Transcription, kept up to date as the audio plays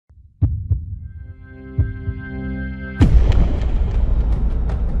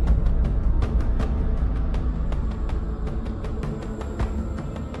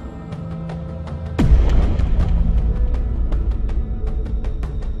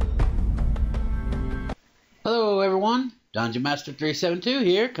Dungeon Master 372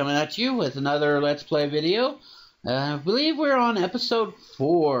 here, coming at you with another Let's Play video. I believe we're on episode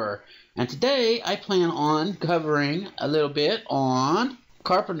 4, and today I plan on covering a little bit on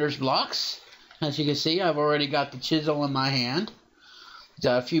Carpenters Blocks. As you can see, I've already got the chisel in my hand.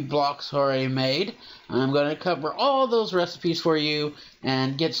 Got a few blocks already made. I'm going to cover all those recipes for you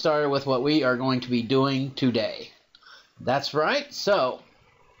and get started with what we are going to be doing today. That's right, so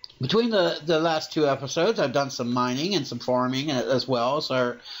between the last two episodes, I've done some mining and some farming as well,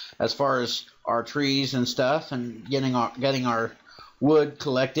 so as far as our trees and stuff, and getting our wood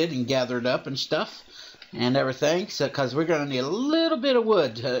collected and gathered up and stuff and everything. So, because we're going to need a little bit of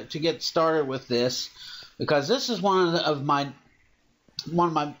wood to get started with this, because this is one of my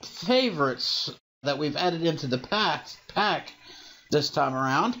favorites that we've added into the pack this time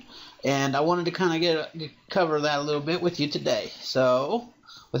around, and I wanted to kind of cover that a little bit with you today. So,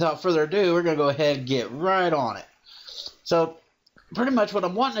 without further ado, we're going to go ahead and get right on it. So, pretty much what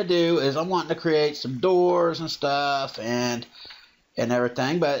I'm wanting to do is I'm wanting to create some doors and stuff and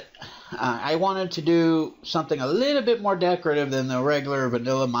everything, but I wanted to do something a little bit more decorative than the regular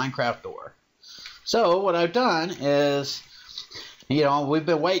vanilla Minecraft door. So, what I've done is, you know, we've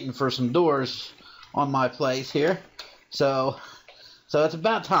been waiting for some doors on my place here, so it's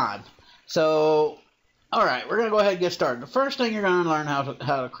about time. So, alright, we're going to go ahead and get started. The first thing you're going to learn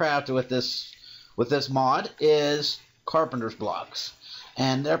how to craft with this mod is Carpenters Blocks.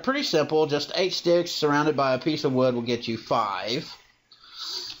 And they're pretty simple. Just 8 sticks surrounded by a piece of wood will get you 5.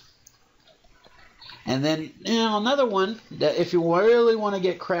 And then, you know, another one, that if you really want to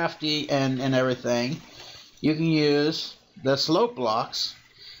get crafty and everything, you can use the slope blocks.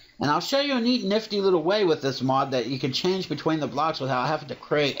 And I'll show you a neat, nifty little way with this mod that you can change between the blocks without having to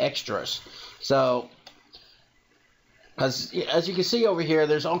create extras. So, as you can see over here,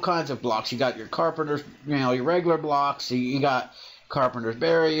 there's all kinds of blocks. You got your carpenters, you know, your regular blocks. You got carpenter's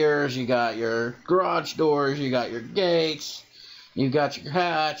barriers. You got your garage doors. You got your gates. You got your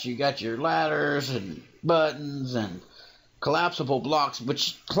hatch. You got your ladders and buttons and collapsible blocks.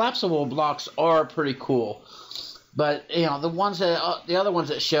 Which collapsible blocks are pretty cool. But you know, the other ones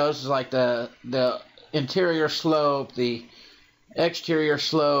that shows is like the interior slope, the exterior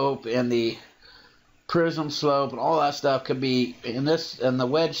slope, and the prism slope, and all that stuff could be in this, and the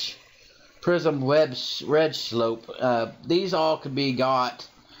wedge slope. These all could be got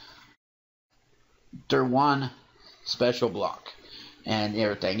through one special block and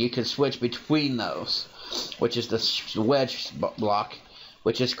everything. You can switch between those, which is the wedge block,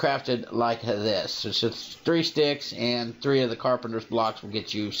 which is crafted like this. It's just 3 sticks, and 3 of the carpenter's blocks will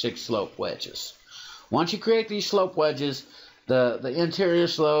get you 6 slope wedges. Once you create these slope wedges, the interior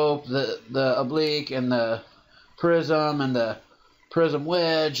slope, the oblique, and the prism, and the prism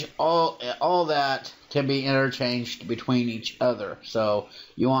wedge, all that can be interchanged between each other, so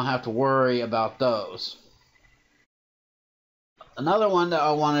you won't have to worry about those. Another one that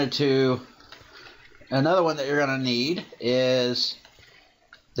you're going to need is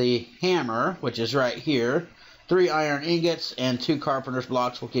the hammer, which is right here. 3 iron ingots and 2 carpenter's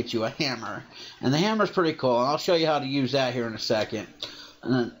blocks will get you a hammer. And the hammer is pretty cool, and I'll show you how to use that here in a second.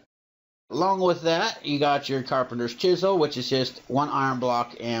 And then, along with that, you got your carpenter's chisel, which is just 1 iron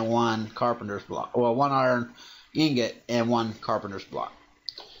block and 1 carpenter's block. Well, 1 iron ingot and 1 carpenter's block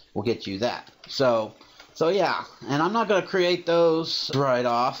will get you that. So yeah, and I'm not going to create those right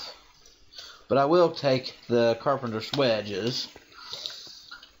off, but I will take the carpenter's wedges.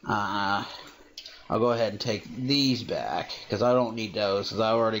 I'll go ahead and take these back, because I don't need those, because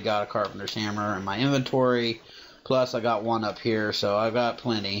I already got a carpenter's hammer in my inventory, plus I got one up here, so I've got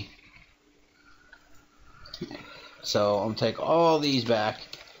plenty. So I'm going to take all these back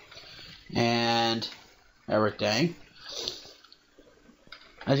and everything.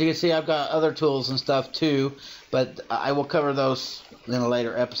 As you can see, I've got other tools and stuff too, but I will cover those in a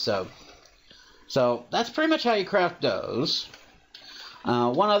later episode. So that's pretty much how you craft those.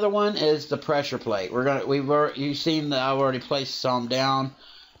 One other one is the pressure plate. You've seen that I've already placed some down,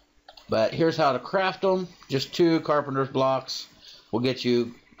 but here's how to craft them. Just 2 carpenter's blocks will get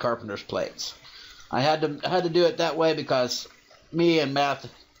you carpenter's plates. I had to do it that way because me and math,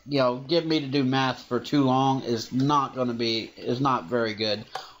 you know, getting me to do math for too long is not very good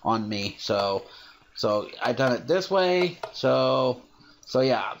on me. So I done it this way. So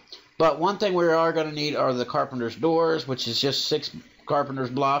yeah. But one thing we are going to need are the carpenter's doors, which is just 6 carpenter's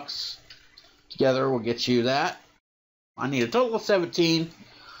blocks together will get you that. I need a total of 17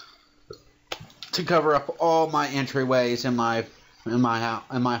 to cover up all my entryways in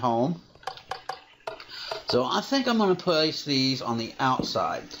my home. So I think I'm going to place these on the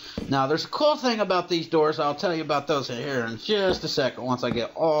outside. Now there's a cool thing about these doors. I'll tell you about those in here in just a second once I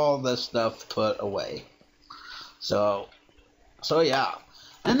get all this stuff put away. So yeah.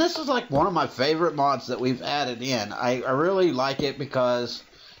 And this is like one of my favorite mods that we've added in. I really like it because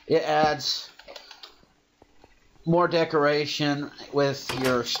it adds more decoration with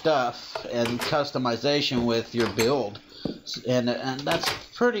your stuff and customization with your build. And that's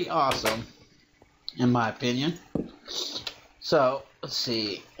pretty awesome, in my opinion. So, let's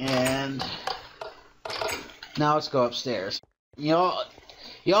see. And now let's go upstairs. Y'all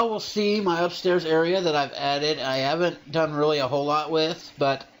will see my upstairs area that I've added. I haven't done really a whole lot with,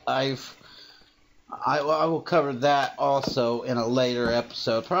 but I will cover that also in a later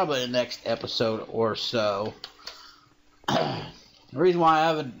episode, probably the next episode or so. The reason why I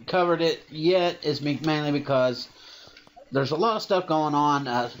haven't covered it yet is mainly because there's a lot of stuff going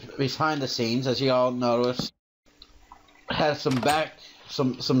on behind the scenes, as you all notice. Has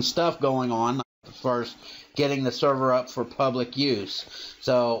some stuff going on as far as getting the server up for public use.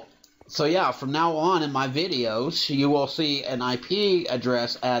 So yeah, from now on in my videos, you will see an IP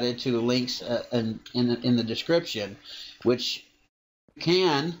address added to the links in the description, which you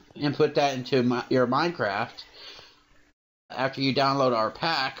can input that into your Minecraft after you download our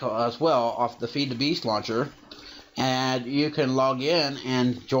pack as well off the Feed the Beast launcher, and you can log in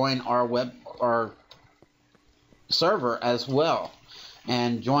and join our server as well,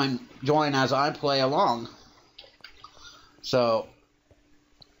 and join as I play along. So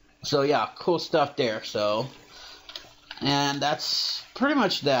yeah, cool stuff there. So, and that's pretty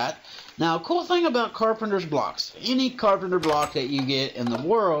much that. Now, cool thing about Carpenters Blocks, any Carpenter block that you get in the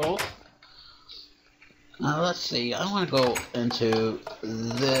world. Now, let's see, I want to go into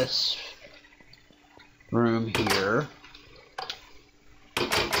this room here.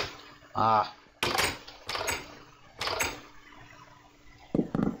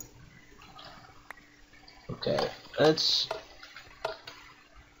 Okay, let's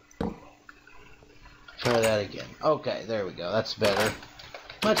try that again. Okay, there we go. That's better.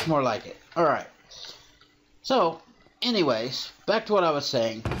 Much more like it. Alright. So, anyways, back to what I was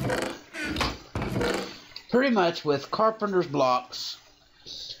saying. Pretty much with Carpenter's Blocks,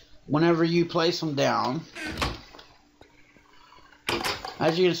 whenever you place them down,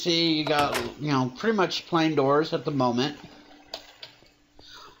 as you can see, you got, pretty much plain doors at the moment.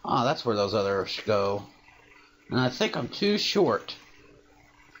 Oh, that's where those others go. And I think I'm too short.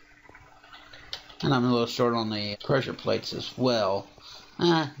 And I'm a little short on the pressure plates as well.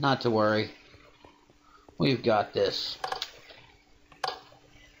 Not to worry. We've got this.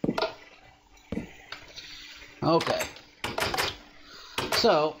 Okay.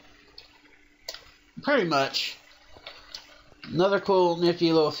 So, pretty much, another cool,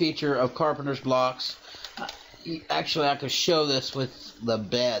 nifty little feature of Carpenter's Blocks. Actually, I could show this with the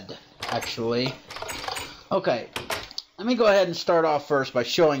bed, actually. Okay, let me go ahead and start off first by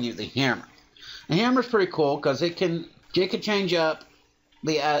showing you the hammer. The hammer's pretty cool because it can change up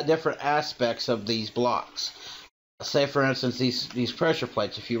the different aspects of these blocks. Say, for instance, these pressure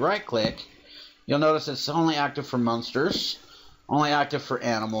plates. If you right-click, you'll notice it's only active for monsters, only active for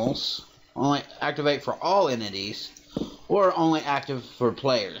animals, only activate for all entities, or only active for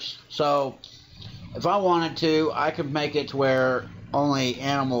players. So, if I wanted to, I could make it to where only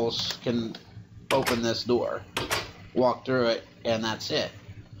animals can open this door, walk through it, and that's it.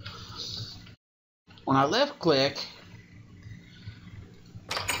 When I left click,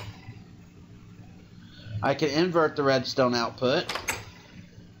 I can invert the redstone output,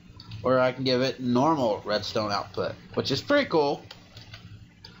 or I can give it normal redstone output, which is pretty cool.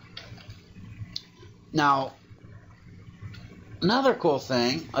 Now, another cool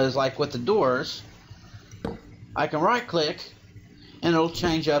thing is, like with the doors, I can right click and it'll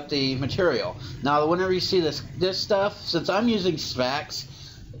change up the material. Now, whenever you see this stuff, since I'm using Sphax,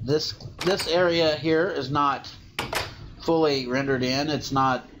 this area here is not fully rendered in. It's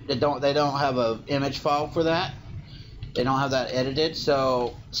not. They don't have a image file for that. They don't have that edited.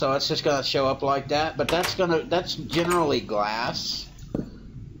 So it's just gonna show up like that. But that's generally glass.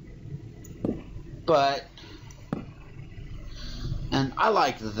 And I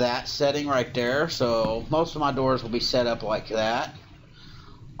like that setting right there. So most of my doors will be set up like that.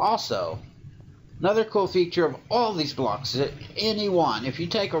 Also, another cool feature of all these blocks is that any one, if you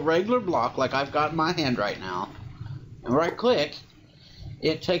take a regular block like I've got in my hand right now, and right click,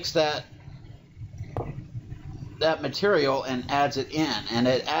 it takes that material and adds it in, and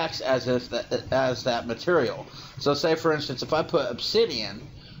it acts as that material. So say, for instance, if I put obsidian,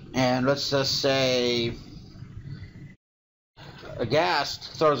 and let's just say a gas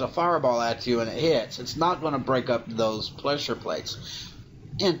throws a fireball at you and it hits, it's not going to break up those pressure plates.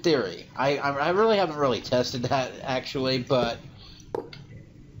 In theory, I really haven't really tested that actually, but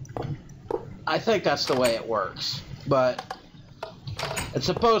I think that's the way it works. But it's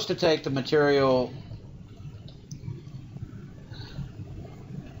supposed to take the material.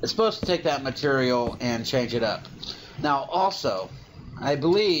 It's supposed to take that material and change it up. Now, also, I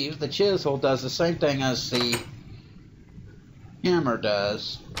believe the chisel does the same thing as the hammer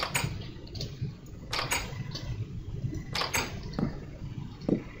does.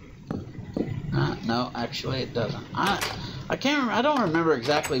 No, actually, it doesn't. I can't remember, I don't remember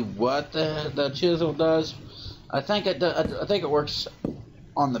exactly what the chisel does. I think it works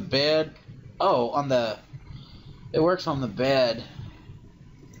on the bed. Oh, it works on the bed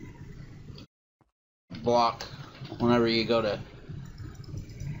block whenever you go to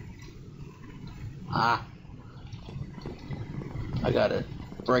I gotta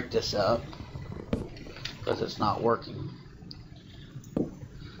break this up because it's not working.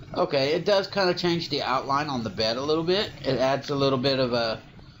 Okay, it does kind of change the outline on the bed a little bit. It adds a little bit of a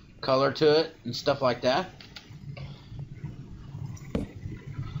color to it and stuff like that.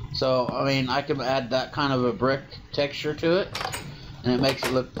 So, I mean, I can add that kind of a brick texture to it, and it makes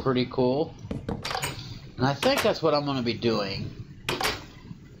it look pretty cool. And I think that's what I'm going to be doing,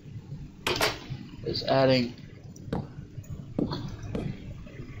 is adding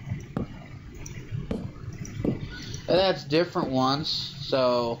it adds different ones.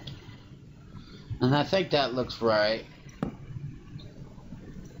 So, and I think that looks right.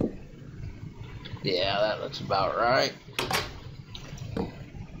 Yeah, that looks about right.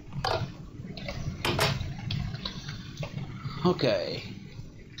 Okay.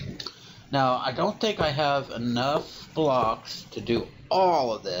 Now, I don't think I have enough blocks to do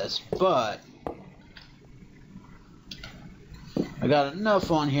all of this, but I got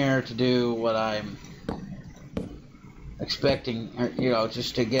enough on here to do what I'm expecting, you know,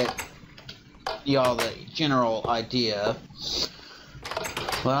 just to get y'all the general idea.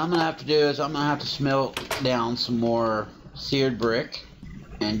 What I'm gonna have to do is I'm gonna have to smelt down some more seared brick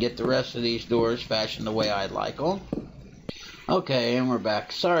and get the rest of these doors fashioned the way I'd like them. Okay, and we're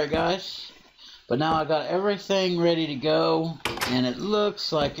back. Sorry guys, but now I got everything ready to go, and it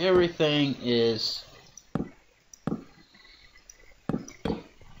looks like everything is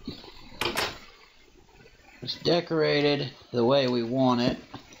it's decorated the way we want it.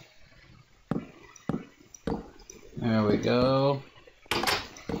 There we go.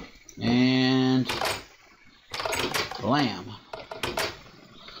 And blam.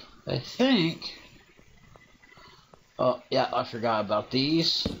 I think, oh yeah, I forgot about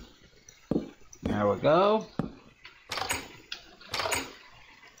these. There we go.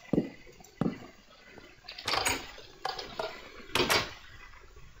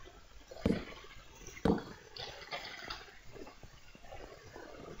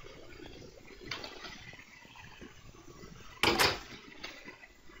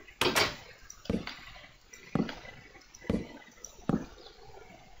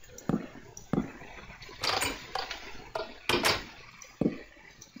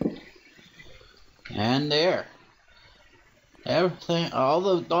 And there, everything, all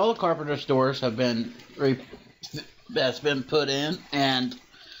the Carpenters doors have been that's been put in and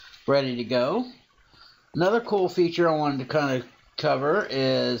ready to go. Another cool feature I wanted to kind of cover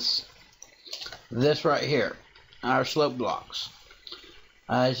is this right here, our slope blocks.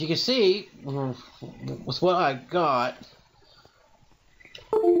 As you can see, with what I got,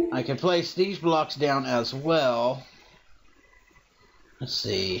 I can place these blocks down as well. Let's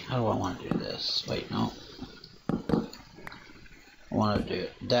see, how do I want to do this? Wait, no. I want to do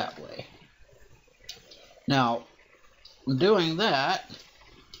it that way. Now, doing that,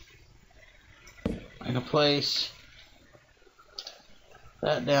 I can place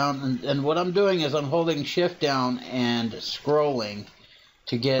that down, and what I'm doing is I'm holding shift down and scrolling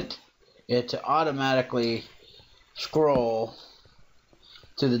to get it to automatically scroll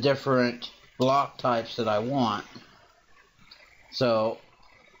to the different block types that I want. So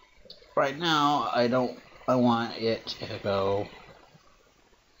right now I want it to go,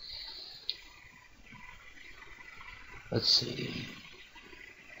 let's see,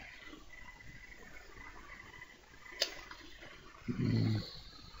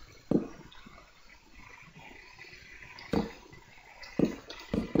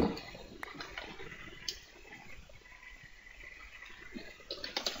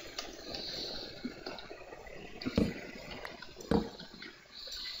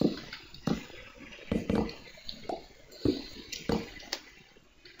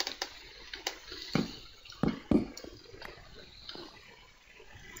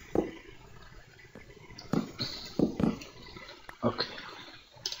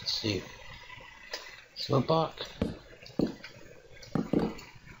 see. Slope block.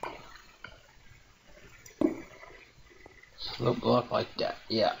 Slope block like that.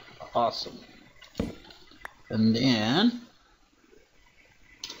 Yeah, awesome. And then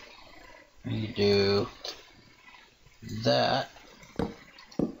you do that.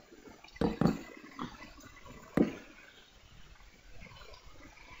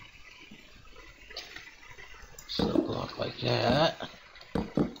 Slope block like that.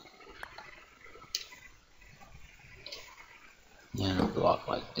 Then a block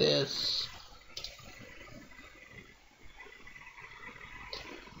like this.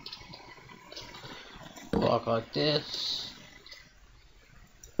 Block like this.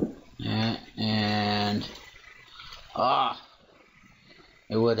 And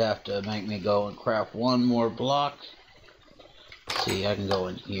it would have to make me go and craft one more block. See, I can go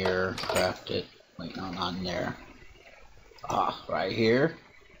in here, craft it. Wait, no, not in there. Right here.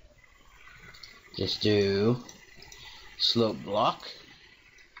 Just do slope block.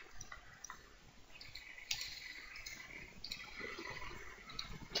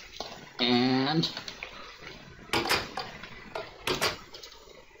 And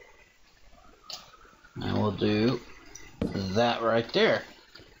we'll do that right there.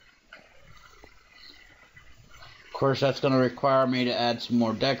 Of course, that's going to require me to add some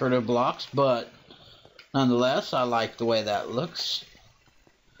more decorative blocks, but nonetheless, I like the way that looks.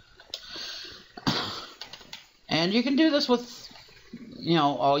 And you can do this with,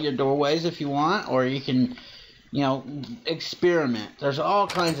 all your doorways if you want, or you can, experiment. There's all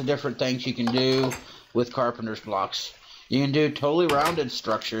kinds of different things you can do with Carpenter's blocks. You can do totally rounded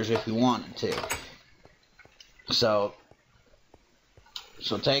structures if you wanted to. So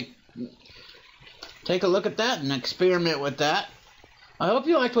take a look at that and experiment with that. I hope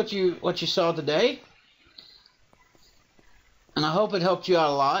you liked what you saw today, and I hope it helped you out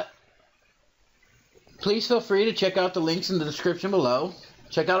a lot. Please feel free to check out the links in the description below.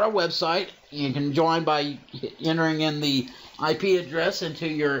 Check out our website. You can join by entering in the IP address into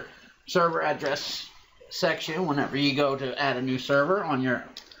your server address section whenever you go to add a new server on your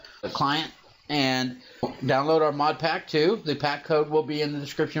client. And download our mod pack too. The pack code will be in the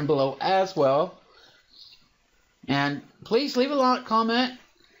description below as well. And please leave a comment.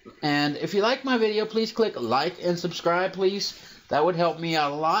 And if you like my video, please click like and subscribe, please. That would help me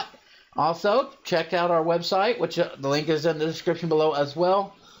out a lot. Also, check out our website, which the link is in the description below as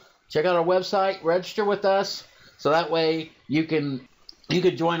well. Check out our website, register with us, so that way you can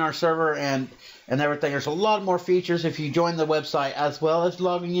join our server and everything. There's a lot more features if you join the website as well as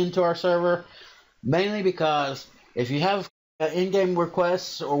logging into our server. Mainly because if you have in-game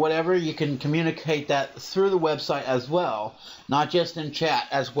requests or whatever, you can communicate that through the website as well, not just in chat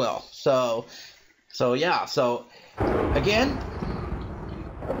as well. So yeah. So again,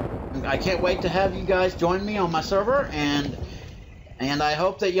 I can't wait to have you guys join me on my server, and I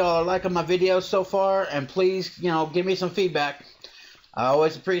hope that y'all are liking my videos so far, and please, give me some feedback. I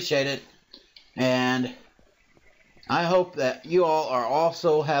always appreciate it, and I hope that you all are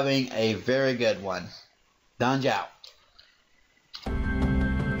also having a very good one. Dunge out.